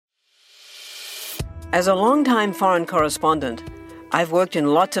As a longtime foreign correspondent, I've worked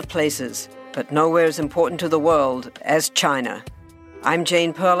in lots of places, but nowhere as important to the world as China. I'm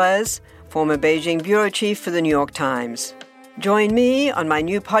Jane Perlez, former Beijing bureau chief for the New York Times. Join me on my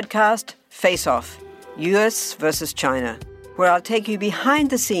new podcast, Face Off, U.S. versus China, where I'll take you behind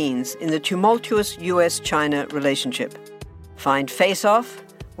the scenes in the tumultuous U.S.-China relationship. Find Face Off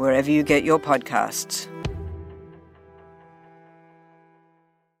wherever you get your podcasts.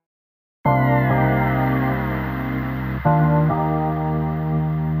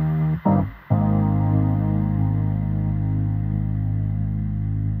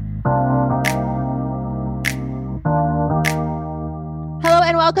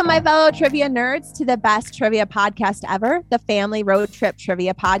 Welcome, my fellow trivia nerds, to the best trivia podcast ever, the Family Road Trip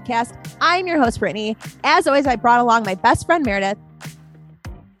Trivia Podcast. I'm your host, Brittany. As always, I brought along my best friend, Meredith.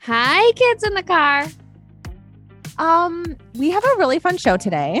 Hi, kids in the car. We have a really fun show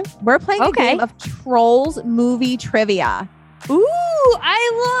today. We're playing a game of Trolls movie trivia. Ooh,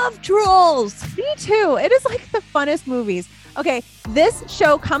 I love Trolls. Me too. It is like the funnest movies. Okay, this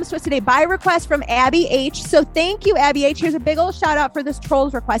show comes to us today by request from Abby H. So thank you, Abby H. Here's a big old shout out for this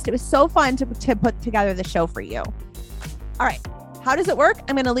Trolls request. It was so fun to put together the show for you. All right, how does it work?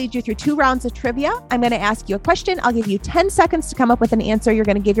 I'm going to lead you through 2 rounds of trivia. I'm going to ask you a question. I'll give you 10 seconds to come up with an answer. You're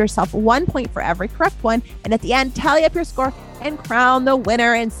going to give yourself 1 point for every correct one. And at the end, tally up your score and crown the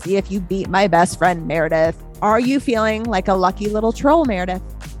winner and see if you beat my best friend, Meredith. Are you feeling like a lucky little troll, Meredith?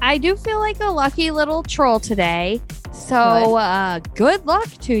 I do feel like a lucky little troll today. So good luck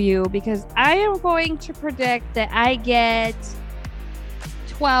to you, because I am going to predict that I get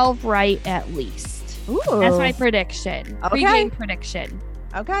 12 right at least. Ooh. That's my prediction. Okay. Pre-game prediction.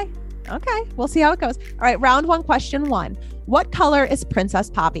 Okay. We'll see how it goes. All right. Round 1, question 1. What color is Princess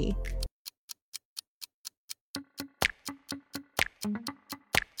Poppy?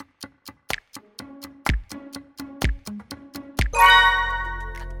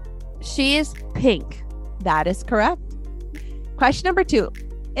 She is pink. That is correct. Question number 2.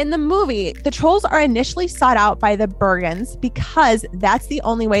 In the movie, the trolls are initially sought out by the Bergens because that's the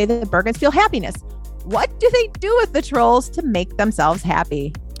only way the Bergens feel happiness. What do they do with the trolls to make themselves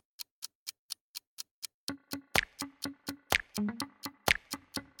happy?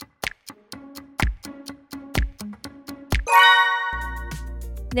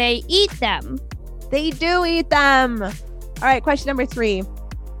 They eat them. They do eat them. All right, question number 3.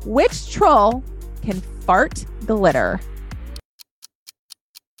 Which troll can fart glitter?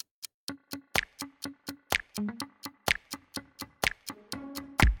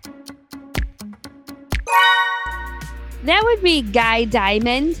 That would be Guy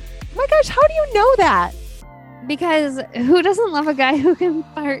Diamond. Oh my gosh, how do you know that? Because who doesn't love a guy who can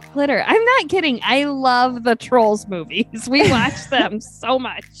fart glitter? I'm not kidding. I love the Trolls movies. We watch them so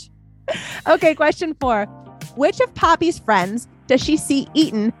much. Okay, question 4. Which of Poppy's friends does she see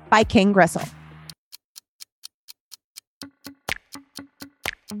eaten by King Gristle?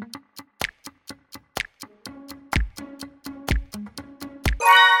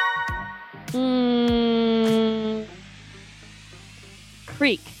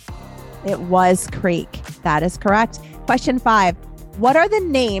 Creek. It was Creek. That is correct. Question 5. What are the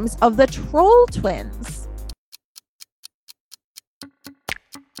names of the troll twins?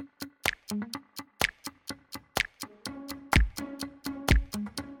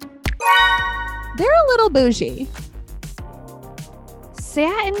 They're a little bougie.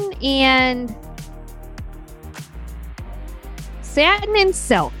 Satin and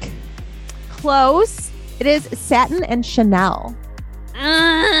Silk. Close. It is Satin and Chanel.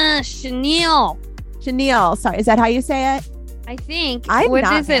 Chanel. Chanel. Sorry, is that how you say it? I think. I'm what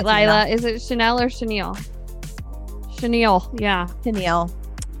not is it, fancy Lila? enough. Is it Chanel or Chanel? Chanel, yeah. Chanel.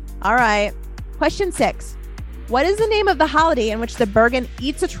 All right. Question 6. What is the name of the holiday in which the Bergen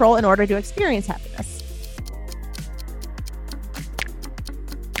eats a troll in order to experience happiness?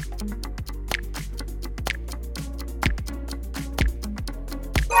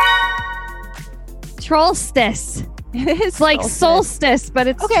 Trollstice. It is It's like solstice, but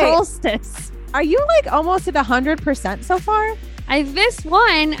it's Okay. trollstice. Are you like almost at 100% so far? This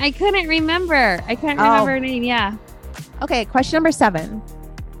one, I couldn't remember. I couldn't remember her name, yeah. Okay, question number 7.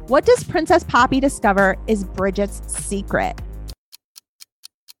 What does Princess Poppy discover is Bridget's secret?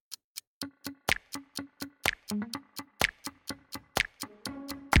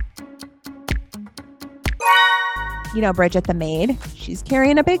 You know, Bridget the maid, she's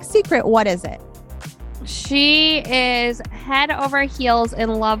carrying a big secret. What is it? She is head over heels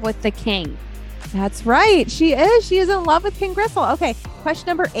in love with the king. That's right. She is. She is in love with King Gristle. Okay. Question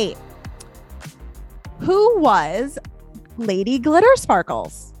number 8. Who was Lady Glitter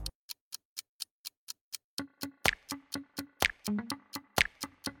Sparkles?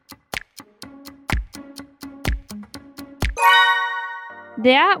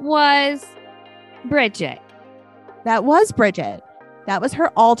 That was Bridget. That was Bridget. That was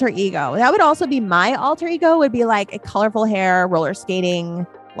her alter ego. That would also be my alter ego, would be like a colorful hair, roller skating,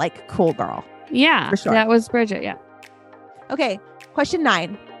 like cool girl. Yeah, For sure. that was Bridget. Yeah. Okay, question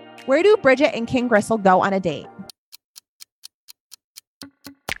 9. Where do Bridget and King Gristle go on a date?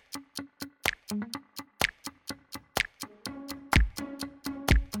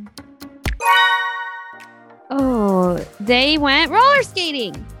 Oh, they went roller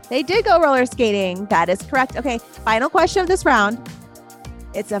skating. They did go roller skating. That is correct. Okay, final question of this round.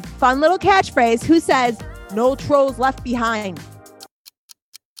 It's a fun little catchphrase. Who says, "No trolls left behind"?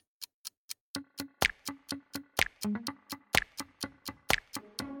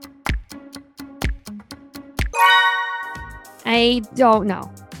 I don't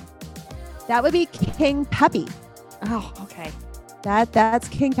know. That would be King Peppy. Oh, okay. That's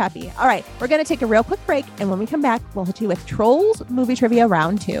King Peppy. All right, we're going to take a real quick break. And when we come back, we'll hit you with Trolls Movie Trivia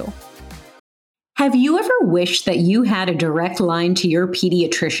Round 2. Have you ever wished that you had a direct line to your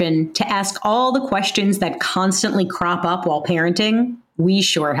pediatrician to ask all the questions that constantly crop up while parenting? We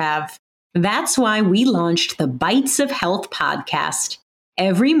sure have. That's why we launched the Bites of Health podcast.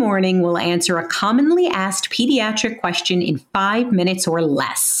 Every morning, we'll answer a commonly asked pediatric question in 5 minutes or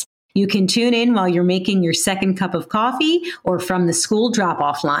less. You can tune in while you're making your second cup of coffee or from the school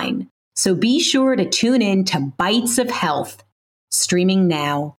drop-off line. So be sure to tune in to Bites of Health, streaming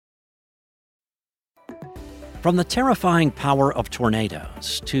now. From the terrifying power of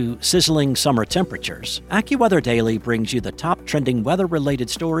tornadoes to sizzling summer temperatures, AccuWeather Daily brings you the top trending weather-related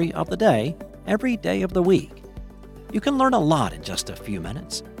story of the day, every day of the week. You can learn a lot in just a few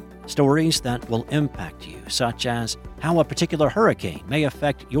minutes. Stories that will impact you, such as how a particular hurricane may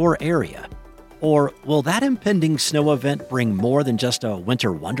affect your area. Or will that impending snow event bring more than just a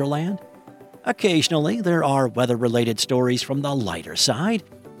winter wonderland? Occasionally, there are weather-related stories from the lighter side,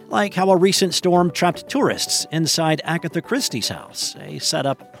 like how a recent storm trapped tourists inside Agatha Christie's house, a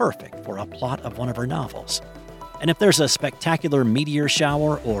setup perfect for a plot of one of her novels. And if there's a spectacular meteor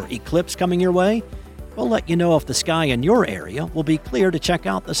shower or eclipse coming your way, we'll let you know if the sky in your area will be clear to check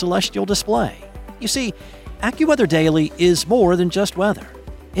out the celestial display. You see, AccuWeather Daily is more than just weather.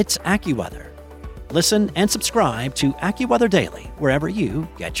 It's AccuWeather. Listen and subscribe to AccuWeather Daily wherever you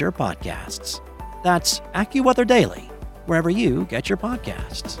get your podcasts. That's AccuWeather Daily, wherever you get your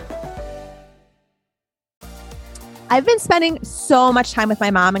podcasts. I've been spending so much time with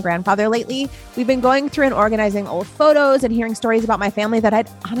my mom and grandfather lately. We've been going through and organizing old photos and hearing stories about my family that I'd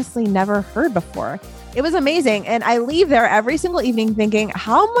honestly never heard before. It was amazing. And I leave there every single evening thinking,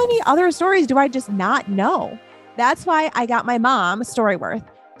 how many other stories do I just not know? That's why I got my mom Storyworth.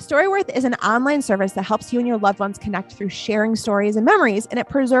 Storyworth is an online service that helps you and your loved ones connect through sharing stories and memories, and it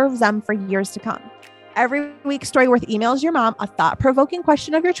preserves them for years to come. Every week, Storyworth emails your mom a thought-provoking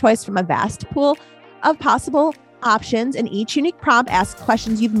question of your choice from a vast pool of possible options, and each unique prompt asks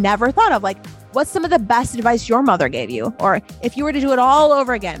questions you've never thought of, like, what's some of the best advice your mother gave you? Or if you were to do it all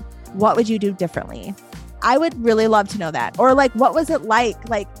over again, what would you do differently? I would really love to know that. Or like, what was it like?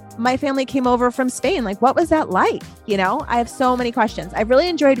 Like, my family came over from Spain. Like, what was that like? You know, I have so many questions. I've really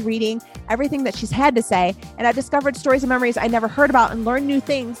enjoyed reading everything that she's had to say. And I've discovered stories and memories I never heard about and learned new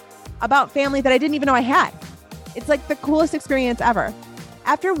things about family that I didn't even know I had. It's like the coolest experience ever.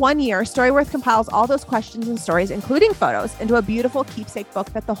 After 1 year, Storyworth compiles all those questions and stories, including photos, into a beautiful keepsake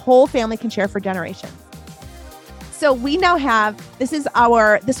book that the whole family can share for generations. So we now have, this is my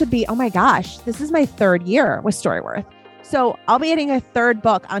 3rd year with Storyworth. So I'll be adding a 3rd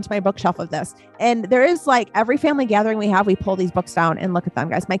book onto my bookshelf of this. And there is, like, every family gathering we have, we pull these books down and look at them,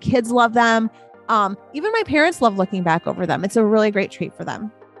 guys. My kids love them. Even my parents love looking back over them. It's a really great treat for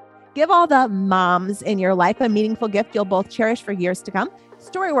them. Give all the moms in your life a meaningful gift you'll both cherish for years to come.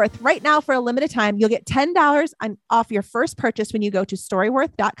 Storyworth, right now for a limited time, you'll get $10 off your first purchase when you go to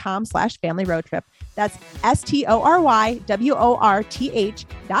storyworth.com/familyroadtrip. That's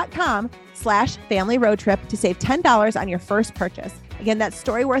STORYWORTH.com/familyroadtrip to save $10 on your first purchase. Again, that's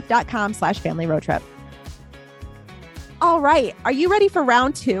storyworth.com/familyroadtrip. All right. Are you ready for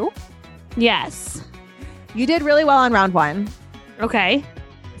round 2? Yes. You did really well on round 1. Okay.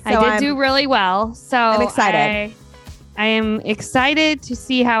 So I did do really well. So I'm excited. I am excited to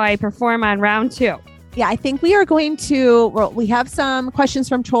see how I perform on round 2. Yeah, I think we are going to, we have some questions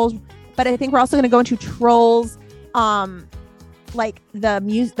from trolls, but I think we're also going to go into trolls, like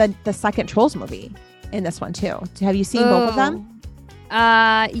the second Trolls movie in this one too. Have you seen both of them?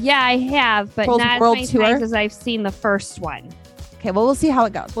 Yeah, I have, but Trolls not World as many Tour? times as I've seen the first one. Okay, well, we'll see how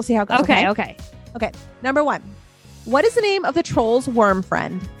it goes. Okay. Okay. Number 1. What is the name of the troll's worm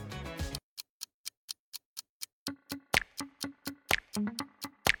friend?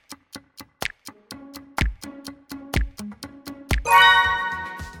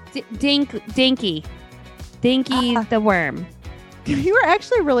 Dinky the worm. You were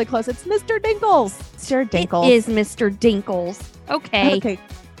actually really close. It's Mr. Dinkles. Mr. Dinkles. It is Mr. Dinkles. Okay. Okay.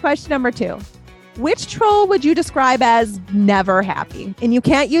 Question number 2. Which troll would you describe as never happy? And you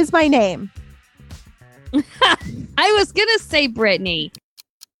can't use my name. I was going to say Brittany.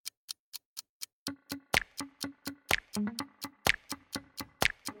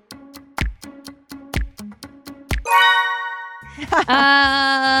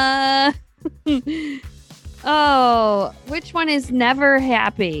 Oh, which one is never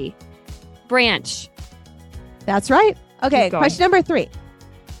happy? Branch. That's right. Okay, question number 3.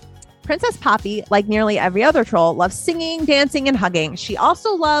 Princess Poppy, like nearly every other troll, loves singing, dancing, and hugging. She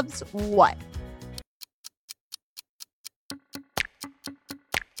also loves what?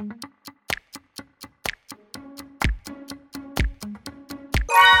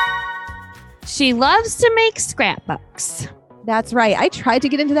 She loves to make scrapbooks. That's right. I tried to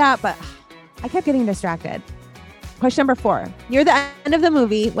get into that, but I kept getting distracted. Question number 4. Near the end of the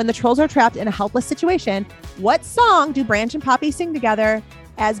movie, when the trolls are trapped in a helpless situation, what song do Branch and Poppy sing together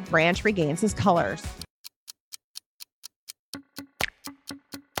as Branch regains his colors?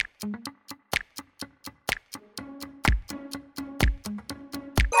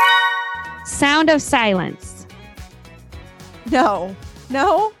 Sound of Silence. No.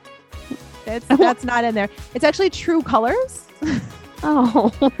 That's not in there. It's actually True Colors.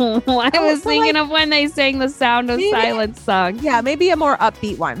 Oh, I was thinking of when they sang the Sound of Silence song. Yeah, maybe a more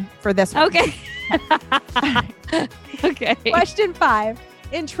upbeat one for this one. Okay. Okay. Question 5.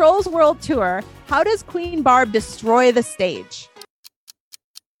 In Trolls World Tour, how does Queen Barb destroy the stage?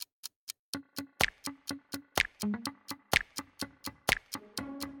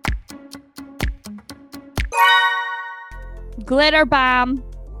 Glitter bomb.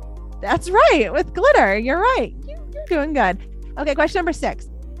 That's right. With glitter. You're right. You're doing good. Okay, question number 6.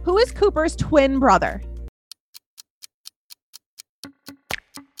 Who is Cooper's twin brother?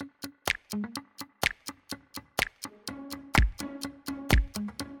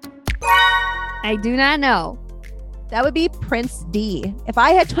 I do not know. That would be Prince D. If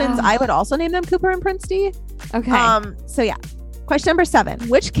I had twins, I would also name them Cooper and Prince D. Okay. So yeah. Question number 7.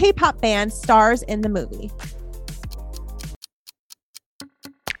 Which K-pop band stars in the movie?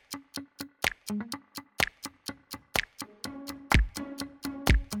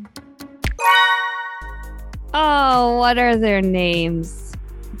 Oh, what are their names?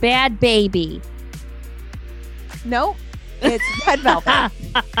 Bad Baby. No, it's Red Velvet.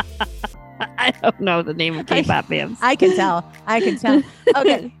 I don't know the name of K-pop bands. I can tell.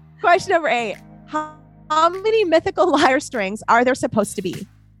 Okay. Question number 8. How many mythical lyre strings are there supposed to be?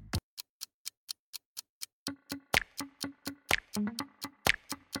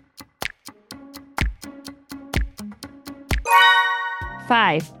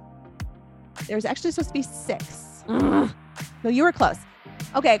 Five. There's actually supposed to be 6. No, you were close.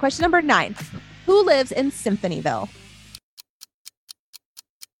 Okay, question number 9. Who lives in Symphonyville?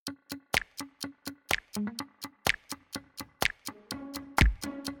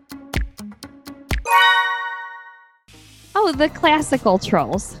 Oh, the classical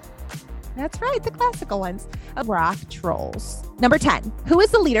trolls. That's right, the classical ones. Rock trolls. Number 10. Who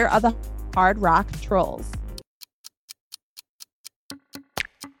is the leader of the hard rock trolls?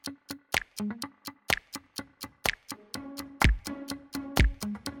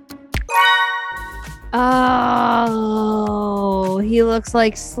 Oh, he looks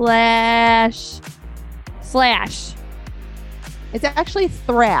like Slash. It's actually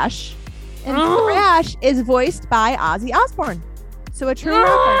Thrash. And Thrash is voiced by Ozzy Osbourne. So a true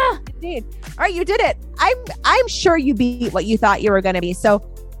rocker. Indeed. All right, you did it. I'm sure you beat what you thought you were going to be. So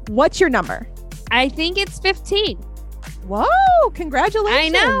what's your number? I think it's 15. Whoa,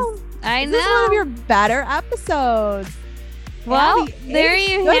 congratulations. I know. This is one of your better episodes. Well, Abby, there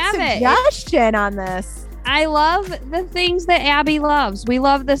you have it. Suggestion on this. I love the things that Abby loves. We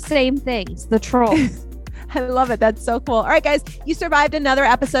love the same things, the trolls. I love it. That's so cool. All right, guys, you survived another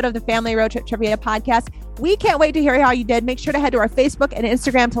episode of the Family Road Trip Trivia Podcast. We can't wait to hear how you did. Make sure to head to our Facebook and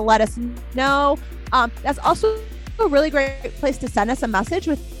Instagram to let us know. That's also a really great place to send us a message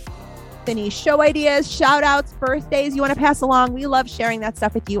with any show ideas, shout outs, birthdays you want to pass along. We love sharing that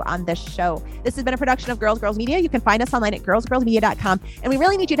stuff with you on this show. This has been a production of Girls Girls Media. You can find us online at girlsgirlsmedia.com. And we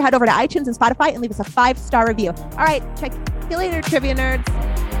really need you to head over to iTunes and Spotify and leave us a 5-star review. All right, check you later, trivia nerds.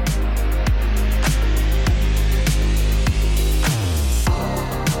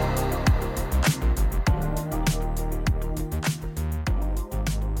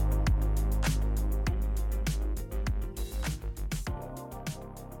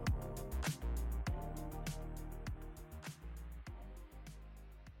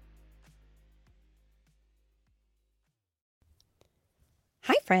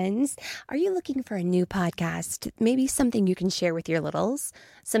 friends. Are you looking for a new podcast? Maybe something you can share with your littles?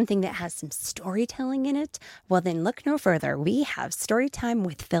 Something that has some storytelling in it? Well, then look no further. We have Storytime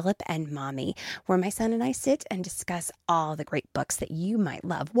with Philip and Mommy, where my son and I sit and discuss all the great books that you might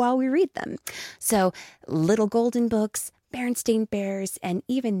love while we read them. So, Little Golden Books, Berenstain Bears, and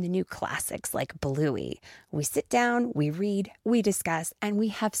even the new classics like Bluey. We sit down, we read, we discuss, and we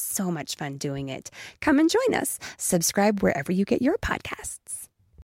have so much fun doing it. Come and join us. Subscribe wherever you get your podcasts.